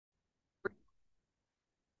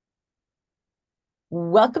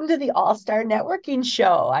Welcome to the All-Star Networking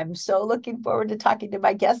Show. I'm so looking forward to talking to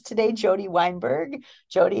my guest today, Jody Weinberg.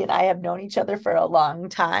 Jody and I have known each other for a long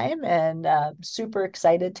time and super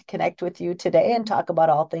excited to connect with you today and talk about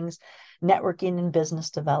all things networking and business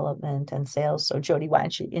development and sales. So Jody, why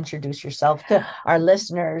don't you introduce yourself to our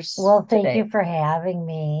listeners Well, thank today? you for having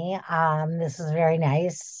me. This is very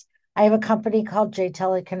nice. I have a company called J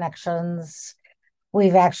Connections.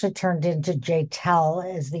 We've actually turned into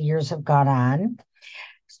JTEL as the years have gone on.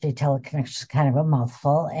 J Connections is kind of a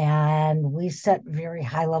mouthful, and we set very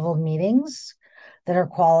high level meetings that are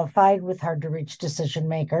qualified with hard to reach decision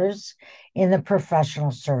makers in the professional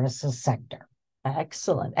services sector.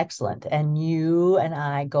 Excellent, excellent. And you and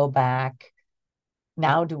I go back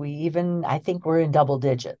now, do we even, I think we're in double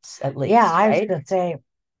digits at Yeah, least, I was right? going to say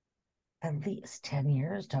at least 10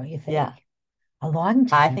 years, don't you Yeah. think? A long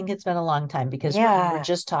I time. think it's been a long time because we were Yeah.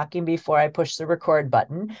 just talking before I pushed the record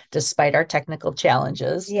button, despite our technical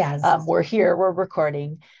challenges. Yes. We're here, we're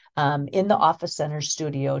recording in the Office Center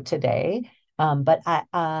studio today. But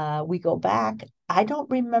we go back. I don't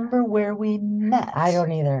remember where we met. I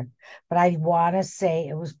don't either, but I want to say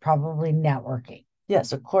it was probably networking.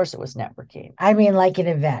 Yes, of course it was networking. I mean, like an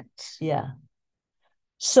event. Yeah.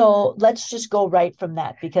 So let's just go right from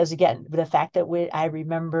that because again, the fact that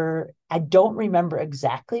I don't remember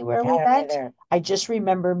exactly where I we don't met. either. I just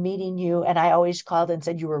remember meeting you, and I always called and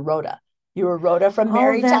said you were Rhoda. You were Rhoda from Oh,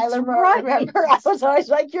 Mary that's Tyler Moore. right. Remember, I was always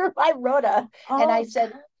like, "You're my Rhoda," and I Oh,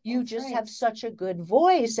 said you that's just right. have such a good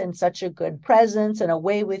voice and such a good presence and a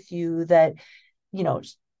way with you that you know.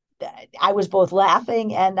 I was both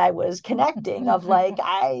laughing and I was connecting of like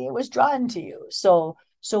I was drawn to you. So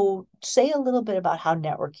say a little bit about how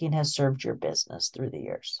networking has served your business through the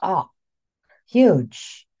years. Oh,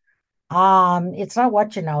 huge. It's not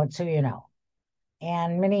what you know, it's who you know.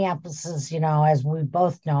 And Minneapolis is, as we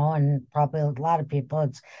both know, and probably a lot of people,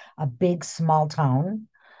 it's a big, small town.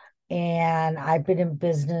 And I've been in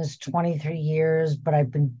business 23 years, but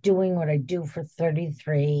I've been doing what I do for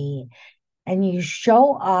 33. And you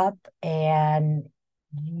show up and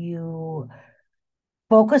you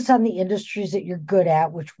focus on the industries that you're good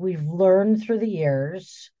at, which we've learned through the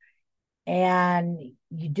years, and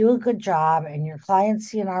you do a good job, and your clients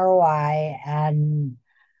see an ROI and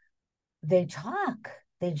they talk.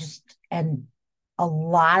 And a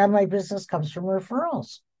lot of my business comes from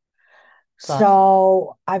referrals. It's awesome.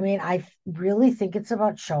 So, I mean, I really think it's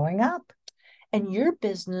about showing up. And your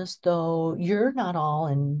business, though, your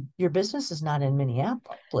business is not in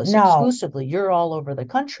Minneapolis No, exclusively. You're all over the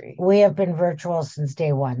country. we have been virtual since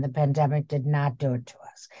day one. The pandemic did not do it to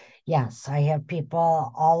us. Yes, I have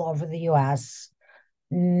people all over the US,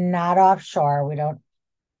 not offshore. We don't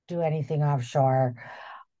do anything offshore.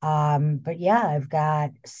 But yeah, I've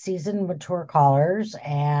got seasoned mature callers,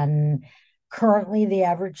 and currently the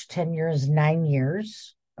average tenure is 9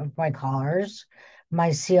 years of my callers.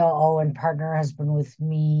 My COO and partner has been with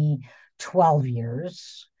me 12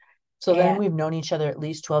 years. So then And we've known each other at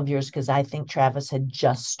least 12 years because I think Travis had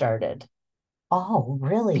just started oh,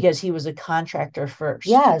 really? because he was a contractor first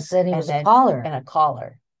Yes, and he and was a then caller. and a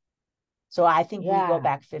caller. So I think we go Yeah.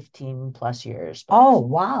 back 15 plus years, but Oh,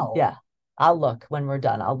 wow. yeah, I'll look when we're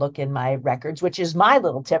done. I'll look in my records, which is my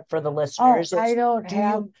little tip for the Oh, listeners. I It's don't do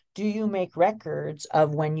have, you do you make records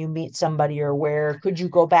of when you meet somebody or where could you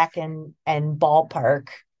go back and ballpark?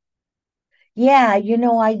 yeah,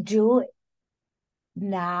 I do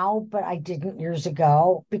now, but I didn't years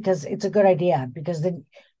ago because it's a good idea because then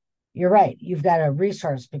you're right. You've got a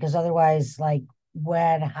resource because otherwise, like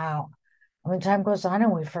when time goes on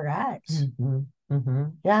and we forget. Mhm,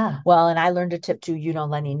 mhm. Yeah, Well, and I learned a tip too. You know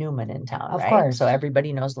Lenny Newman in town, of right? So course.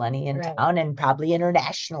 everybody knows Lenny in Right. town and probably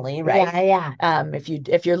internationally, right? Yeah, yeah,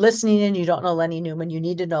 If you're listening and you don't know Lenny Newman, you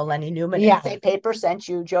need to know Lenny Newman and yeah. say Paper sent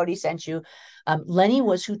you, Jody sent you. Lenny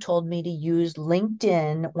was who told me to use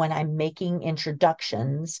LinkedIn when I'm making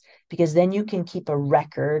introductions because then you can keep a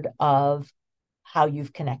record of how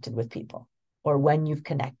you've connected with people or when you've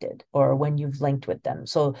connected or when you've linked with them.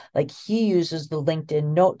 So like he uses the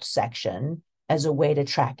LinkedIn notes section as a way to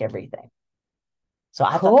track everything. So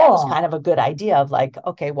I thought that was kind Cool. of a good idea of like,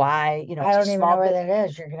 okay, why, I it's a don't even know small where bit. that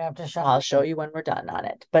is. You're gonna have to show I'll show me. you when we're done on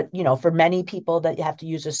it. But for many people that have to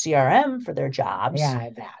use a CRM for their jobs, Yeah,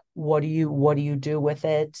 I bet. what do you do with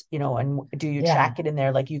it? And do you Yeah, track it in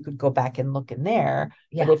there? Like you could go back and look in there.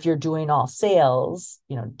 But yeah, if you're doing all sales,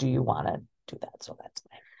 do you want to do that? So that's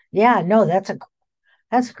my yeah. No, that's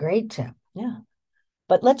a great tip. yeah.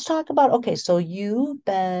 But let's talk about, okay, so you've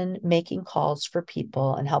been making calls for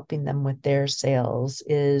people and helping them with their sales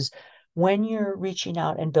is when you're reaching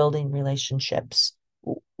out and building relationships,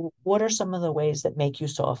 what are some of the ways that make you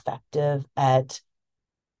so effective at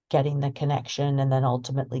getting the connection and then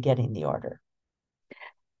ultimately getting the order?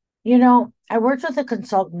 I worked with a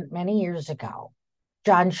consultant many years ago,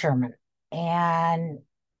 John Sherman, and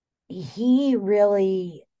he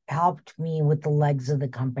really helped me with the legs of the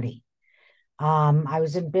company. I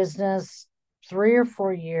was in business 3 or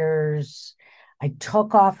 4 years. I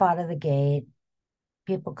took off out of the gate.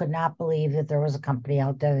 People could not believe that there was a company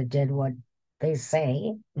out there that did what they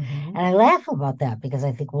say. Mm-hmm. And I laugh about that because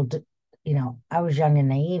I think, I was young and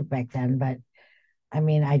naive back then, but I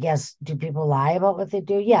mean, I guess, do people lie about what they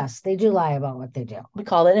do? Yes, they do lie about what they do. We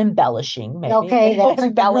call it embellishing, maybe. Okay,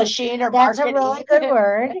 Embellishing or that's a really marketing. good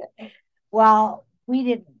word. Well, we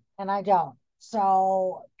didn't, and I don't.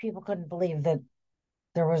 So people couldn't believe that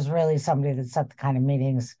there was really somebody that set the kind of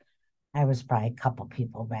meetings. I was probably a couple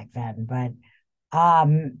people back then, but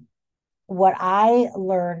what I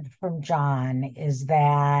learned from John is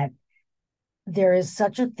that there is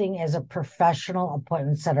such a thing as a professional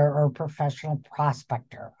appointment setter or a professional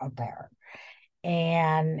prospector out there.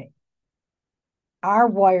 And our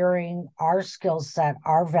wiring, our skill set,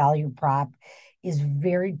 our value prop is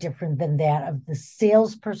very different than that of the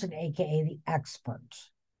salesperson, aka the expert.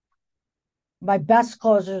 My best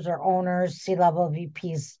closers are owners, C-level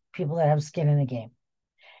VPs, people that have skin in the game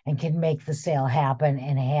and can make the sale happen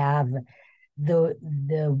and have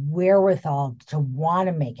the wherewithal to want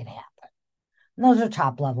to make it happen. And those are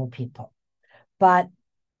top level people. But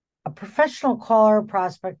a professional caller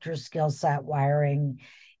prospector skill set wiring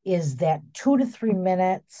is that 2 to 3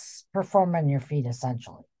 minutes perform on your feet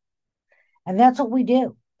essentially. And that's what we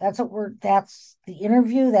do. That's the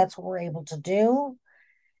interview. That's what we're able to do.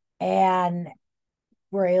 And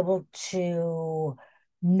we're able to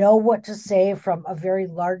know what to say from a very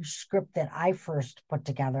large script that I first put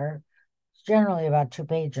together. It's generally about 2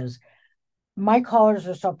 pages. My callers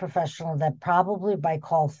are so professional that probably by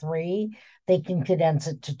call 3, they can condense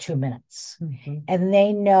it to 2 minutes. Mm-hmm. And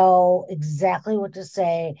they know exactly what to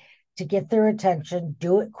say to get their attention,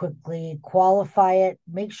 do it quickly, qualify it,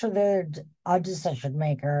 make sure they're a decision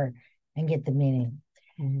maker, and get the meeting.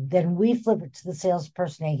 Mm-hmm. Then we flip it to the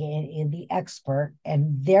salesperson, aka the expert,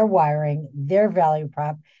 and their wiring, their value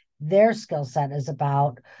prop, their skill set is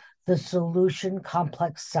about the solution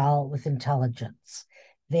complex sell with intelligence.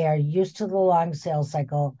 They are used to the long sales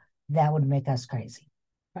cycle. That would make us crazy.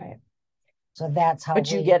 Right. So that's how But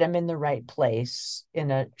you get them in the right place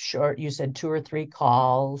in a short, you said 2 or 3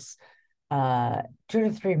 calls. 2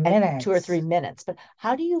 to 3 minutes. 2 or 3 minutes. But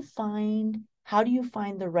how do you find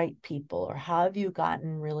the right people, or how have you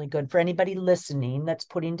gotten really good for anybody listening that's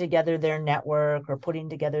putting together their network or putting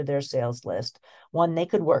together their sales list? One, they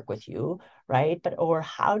could work with you, right? But or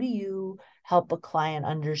how do you help a client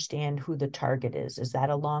understand who the target is? Is that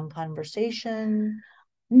a long conversation?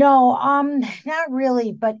 No, not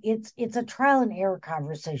really, but it's a trial and error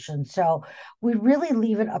conversation. So we really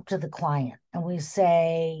leave it up to the client and we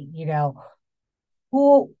say,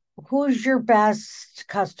 who who's your best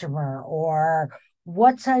customer, or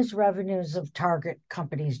what size revenues of target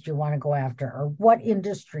companies do you want to go after, or what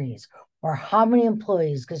industries, or how many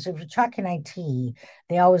employees? Because if you're talking IT,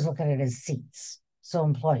 they always look at it as seats. So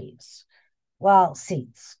employees. Well,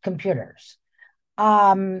 seats, computers.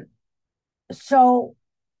 Um, so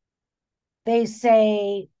they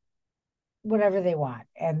say whatever they want.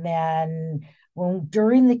 And then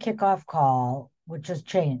during the kickoff call, which has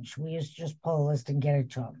changed, we used to just pull a list and get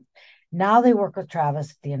it to them. Now they work with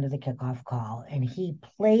Travis at the end of the kickoff call, and he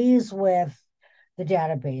plays with the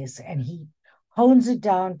database and he hones it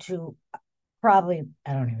down to probably,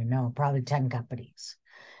 I don't even know, probably 10 companies.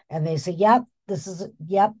 And they say, yep,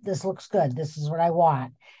 this looks good. This is what I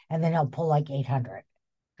want. And then he'll pull like 800.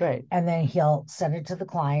 Right. And then he'll send it to the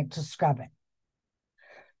client to scrub it.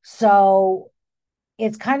 So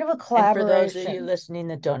it's kind of a And for those of you collaboration. listening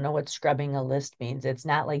that don't know what scrubbing a list means, it's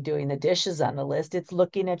not like doing the dishes on the list. It's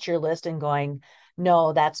looking at your list and going,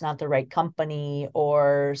 no, that's not the right company.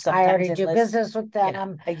 Or I sometimes already in do lists, business with them.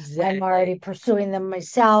 I'm already exactly. pursuing them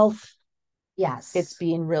myself. It's Yes.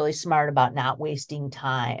 being really smart about not wasting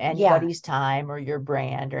time, Yeah. anybody's time or your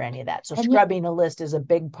brand or any of that. So And you, scrubbing a list is a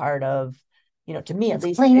big part of, to me at it's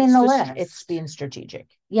least, cleaning the it's list. being strategic.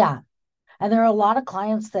 Yeah. And there are a lot of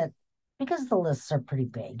clients that, because the lists are pretty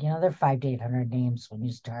big, they're 5 to 800 names when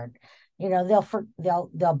you start,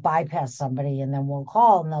 they'll bypass somebody and then we'll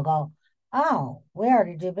call and they'll go, oh, we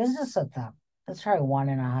already do business with them. That's probably 1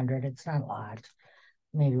 in 100. It's not a lot.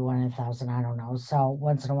 Maybe 1 in 1,000. I don't know. So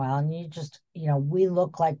once in a while, and you just, we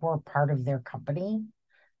look like we're part of their company.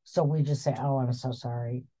 So we just say, oh, I'm so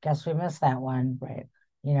sorry. Guess we missed that one. Right.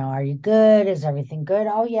 Are you good? Is everything good?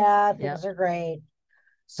 Oh yeah, Yeah. things are great.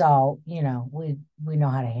 So, we know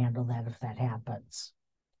how to handle that if that happens.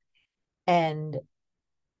 And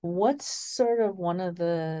what's sort of one of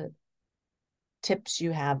the tips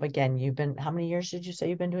you have? Again, you've been, how many years did you say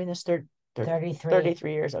you've been doing this? 33.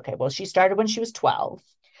 33 years. Okay. Well, she started when she was 12.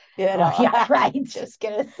 You Oh, know, yeah, right. just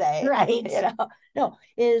gonna say, Right. no,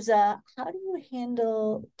 is how do you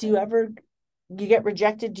handle, do you ever you get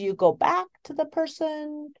rejected? Do you go back to the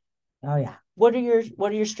person? Oh, yeah. What are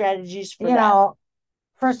your strategies for You that? know,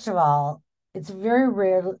 first of all, it's very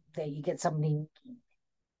rare that you get somebody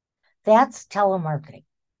that's telemarketing,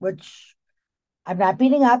 which I'm not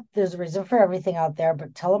beating up. There's a reason for everything out there,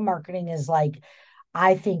 but telemarketing is like,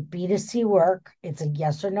 I think B2C work. It's a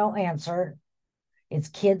yes or no answer. It's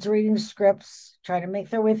kids reading scripts, trying to make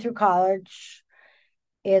their way through college.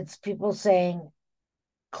 It's people saying,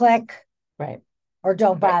 click Right. or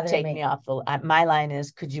don't Right. bother Take me me. off the, my line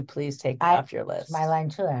is, could you please take me I off your It's my list? line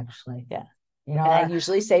too, actually. Yeah. You know, And I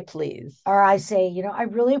usually say please. or I say, I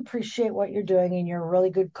really appreciate what you're doing and you're a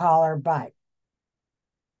really good caller, but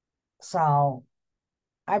so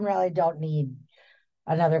I really don't need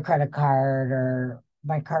another credit card, or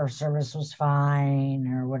my car service was fine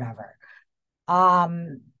or whatever.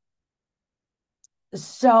 Um,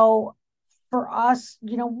 so for us,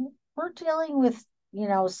 we're dealing with,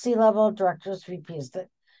 C-level directors, VPs, that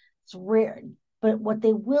it's rare. But what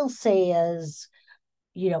they will say is,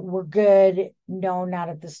 we're good. No, not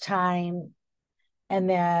at this time. And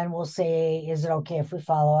then we'll say, is it okay if we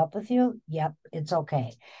follow up with you? Yep, it's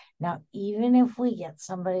okay. Now, even if we get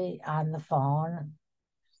somebody on the phone,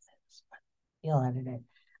 you'll edit it,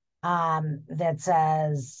 that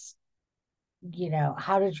says,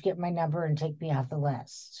 how did you get my number and take me off the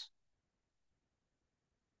list?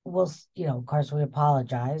 We'll, of course, we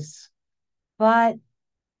apologize, but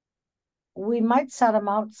we might set them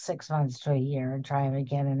out 6 months to a year and try them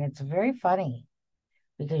again. And it's very funny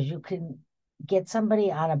because you can get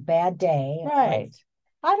somebody on a bad day. Right.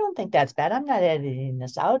 I don't think that's bad. I'm not editing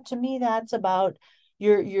this out. To me, that's about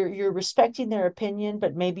you're respecting their opinion,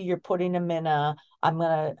 but maybe you're putting them in a I'm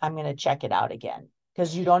gonna check it out again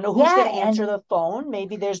because you don't know who's Yeah, gonna answer the phone.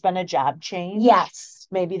 Maybe there's been a job change. yes,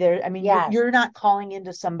 Maybe there, I mean, you're yes, you're not calling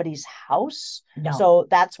into somebody's house. no, So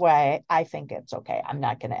that's why I think it's okay. I'm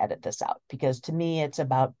not gonna edit this out because to me it's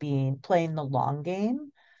about playing the long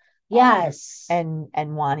game, yes, and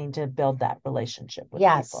wanting to build that relationship with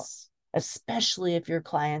people, yes. especially if your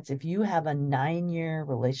clients, if you have a 9-year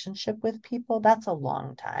relationship with people, that's a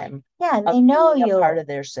long time Yeah, and of they know being a part you. of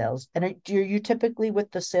their sales. And are you typically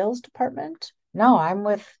with the sales department, No,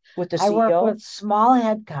 with the I work CEO? with small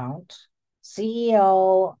headcount,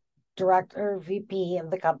 CEO, director, VP of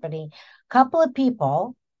the company, couple of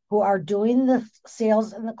people who are doing the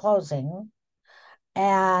sales and the closing,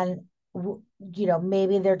 and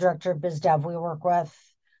maybe they're director of biz dev we work with,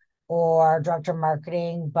 or director of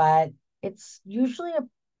marketing, but it's usually a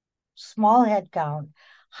small headcount,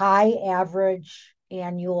 high average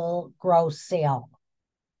annual gross sale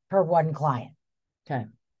per one client. Okay.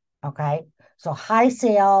 Okay. So high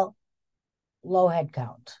sale, low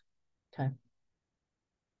headcount. Okay.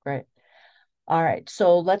 Great. All right.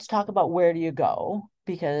 So let's talk about where do you go?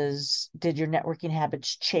 Because did your networking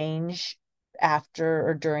habits change after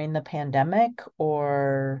or during the pandemic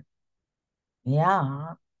or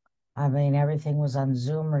Yeah. I mean, everything was on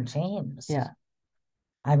Zoom or Teams. yeah,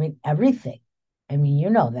 I mean, everything. I mean, you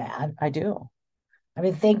know that. I do. I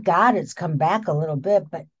mean, thank God it's come back a little bit,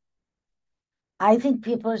 but I think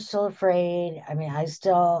people are still afraid. I mean, I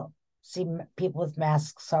still see people with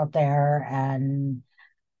masks out there, and,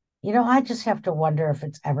 I just have to wonder if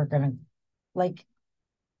it's ever going to, like,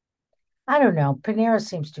 I don't know. Panera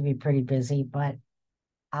seems to be pretty busy, but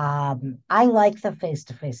I like the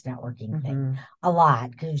face-to-face networking thing Mm-hmm. a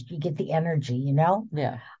lot because you get the energy.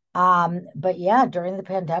 Yeah. But yeah, during the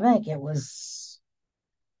pandemic, it was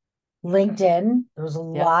LinkedIn. There was a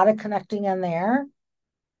Yep. lot of connecting in there.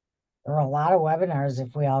 There were a lot of webinars,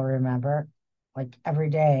 if we all remember. Like every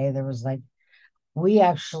day, there was like, we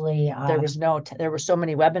actually, There were so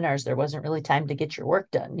many webinars, there wasn't really time to get your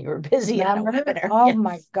work done. You were busy in a remember? webinar. Oh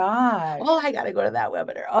my Yes. gosh. Oh, I gotta go to that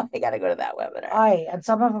webinar. Oh, I gotta go to that webinar. And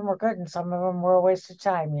some of them were good and some of them were a waste of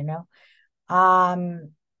time. Um,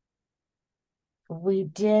 we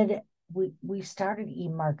did, we started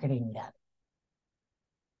e-marketing then,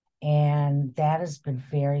 and that has been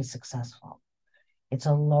very successful. It's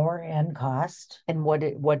a lower end cost. And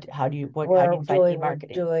how do you find We're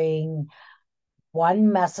e-marketing? doing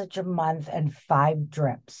one message a month and 5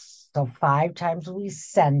 drips. So 5 times we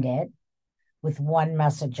send it with one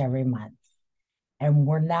message every month. And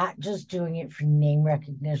we're not just doing it for name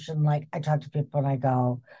recognition. Like I talk to people and I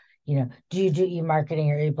go, do you do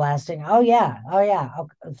e-marketing or e-blasting? Oh yeah. Oh yeah.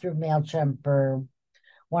 Through MailChimp or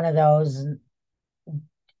one of those,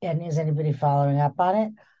 and is anybody following up on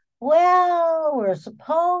it? Well, we're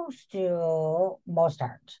supposed to, most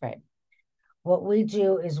aren't. Right. What we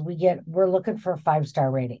do is we're looking for a 5-star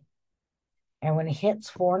rating. And when it hits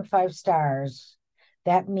 4 and 5 stars,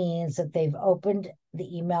 that means that they've opened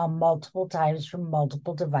the email multiple times from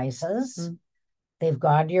multiple devices. Mm-hmm. They've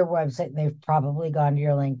gone to your website, and they've probably gone to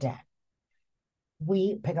your LinkedIn.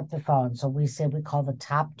 We pick up the phone. So we call the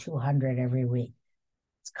top 200 every week.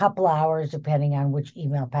 It's a couple hours, depending on which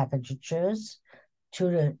email package you choose,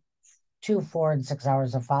 2, 4, and 6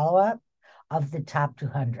 hours of follow-up of the top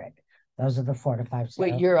 200. Those are the 4 to 5 stars.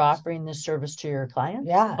 Wait, you're offering this service to your clients?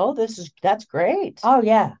 Yeah. Oh, that's great. Oh,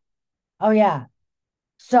 yeah. Oh, yeah.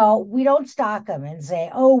 So we don't stalk them and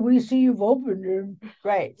say, "Oh, we see you've opened it."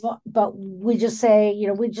 Right. But we just say,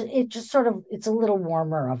 it's a little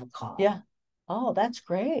warmer of a call. Yeah. Oh, that's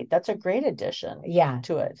great. That's a great addition. Yeah.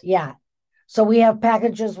 To it. Yeah. So we have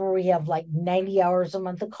packages where we have like 90 hours a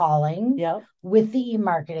month of calling. Yep. With the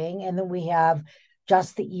e-marketing, and then we have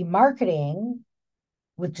just the e-marketing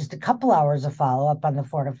with just a couple hours of follow-up on the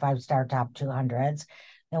 4 to 5 star top 200s.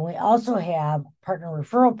 And we also have partner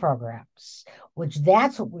referral programs, which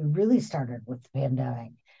that's what we really started with the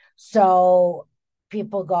pandemic. So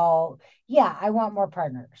people go, yeah, I want more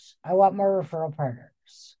partners. I want more referral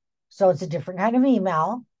partners. So it's a different kind of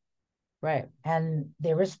email. Right. And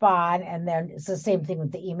they respond. And then it's the same thing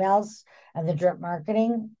with the emails and the drip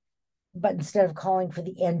marketing. But instead of calling for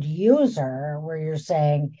the end user, where you're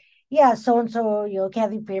saying, yeah, so-and-so,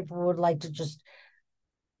 Kathy Paper would like to just,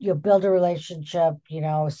 build a relationship,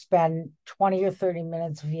 spend 20 or 30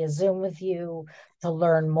 minutes via Zoom with you to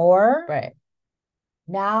learn more. Right.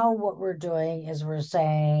 Now what we're doing is we're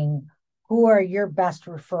saying, who are your best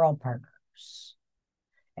referral partners?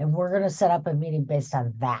 And we're going to set up a meeting based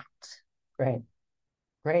on that. Great.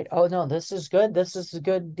 Great. Oh, no, this is good. This is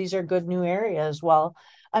good. These are good new areas. Well,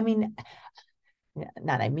 I mean,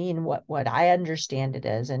 what I understand it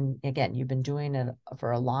is, and again, you've been doing it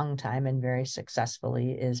for a long time and very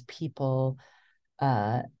successfully, is people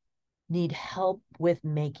need help with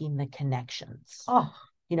making the connections. Oh,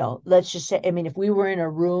 let's just say, if we were in a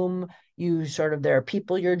room, there are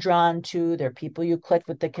people you're drawn to, there are people you click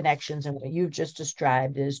with the connections, and what you've just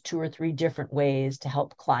described is 2 or 3 different ways to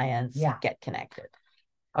help clients get connected.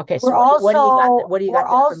 Okay, so what do you got? What do you got? We're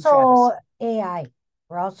also AI.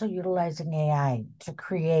 We're also utilizing AI to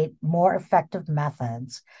create more effective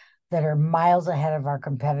methods that are miles ahead of our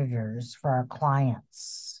competitors for our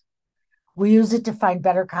clients. We use it to find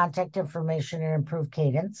better contact information and improve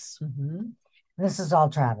cadence. Mm-hmm. This is all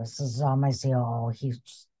Travis. This is all my COO. He's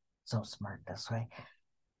just so smart this way.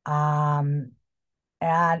 And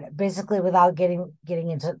basically, without getting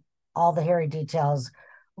into all the hairy details,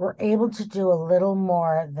 we're able to do a little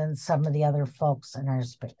more than some of the other folks in our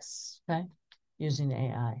space. Okay. Using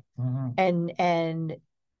AI. Mm-hmm. And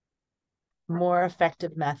more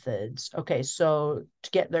effective methods. Okay, so to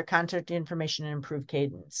get their contact information and improve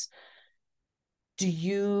cadence,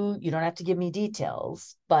 you don't have to give me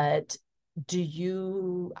details, but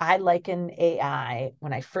I liken AI,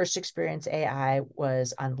 when I first experienced AI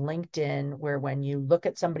was on LinkedIn, where when you look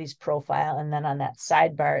at somebody's profile and then on that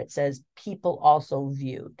sidebar, it says people also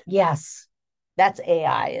viewed. Yes. That's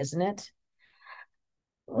AI, isn't it?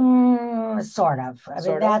 Sort of. I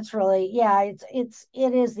mean, that's really, it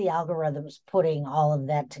is the algorithms putting all of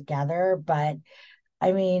that together, but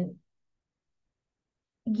I mean,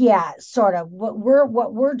 yeah, sort of. What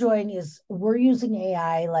we're doing is we're using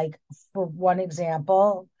AI, like, for one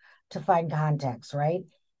example, to find context, right?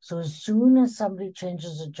 So as soon as somebody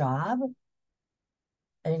changes a job,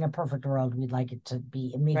 in a perfect world, we'd like it to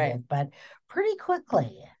be immediate, right, but pretty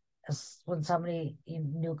quickly, when somebody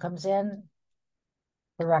new comes in,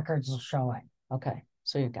 the records will show it. Okay,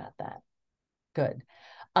 so you got that. Good.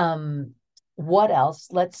 What else?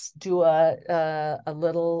 Let's do a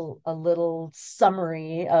little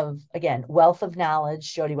summary of, again, wealth of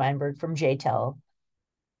knowledge. Jody Weinberg from JTEL.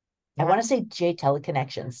 Yeah. I want to say J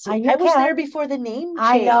Teleconnections. I was there before the name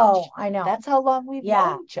changed. I know. That's how long we've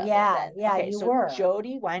known each other. Yeah, okay, you so were.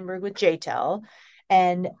 Jody Weinberg with JTEL.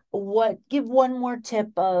 And give one more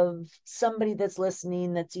tip of somebody that's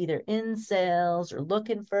listening that's either in sales or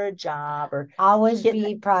looking for a job, or always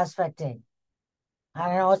be prospecting. I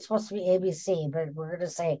don't know, it's supposed to be ABC, but we're going to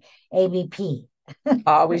say ABP.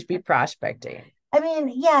 Always be prospecting. I mean,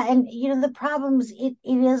 yeah. And, the problem is it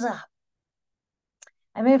is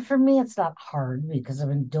for me, it's not hard because I've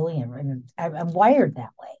been doing it and I'm wired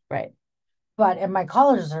that way. Right. And my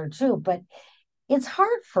callers are too, but it's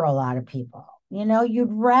hard for a lot of people.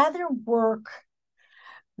 You'd rather work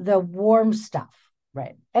the warm stuff.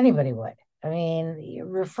 Right. Anybody would. I mean,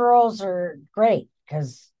 referrals are great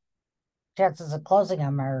because chances of closing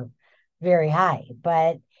them are very high,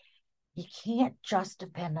 but you can't just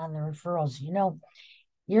depend on the referrals.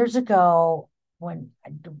 Years ago, when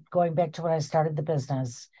going back to when I started the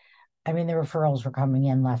business, I mean, the referrals were coming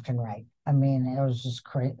in left and right. I mean, it was just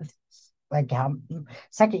crazy. Like how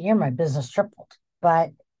second year my business tripled,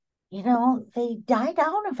 but they die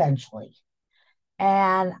down eventually.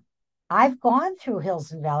 And I've gone through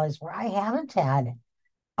hills and valleys where I haven't had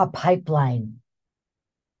a pipeline,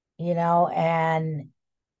 and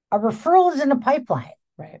a referral is in a pipeline.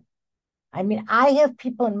 Right. I mean, I have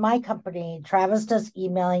people in my company. Travis does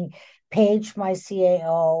emailing. Paige, my CAO,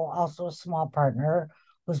 also a small partner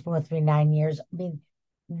who's been with me 9 years. I mean,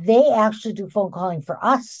 they actually do phone calling for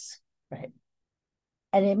us. Right.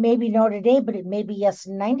 And it may be no today, but it may be yes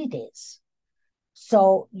in 90 days.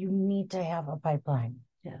 So you need to have a pipeline.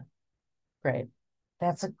 Yeah. Great.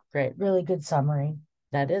 That's a Great. really good summary.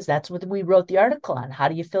 That's what we wrote the article on. How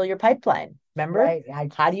do you fill your pipeline? Remember? Right.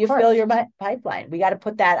 How do you fill your pipeline? We got to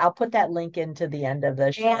put that, I'll put that link into the end of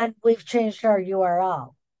the show. And we've changed our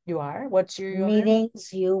URL. You are? What's your URL?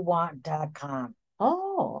 Meetingsyouwant.com.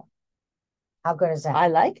 Oh, How good is that? I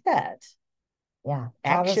like that. Yeah.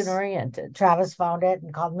 Action oriented. Travis found it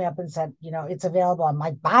and called me up and said, it's available. I'm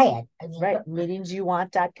like, buy it. Right.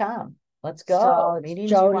 Meetingsyouwant.com. Let's go. So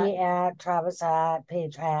it's Jody at Travis at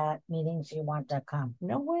Paige at meetingsyouwant.com.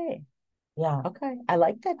 No way. Yeah. Okay. I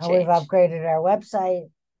like that And change. we've upgraded our website.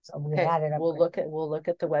 So we've Okay. had it upgraded. We'll look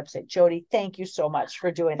at the website. Jody, thank you so much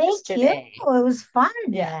for doing this today. Thank you. It was fun.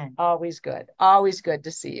 Yeah. Always good. Always good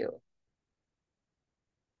to see you.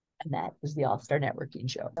 And that is the All Star Networking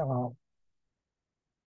Show. Oh.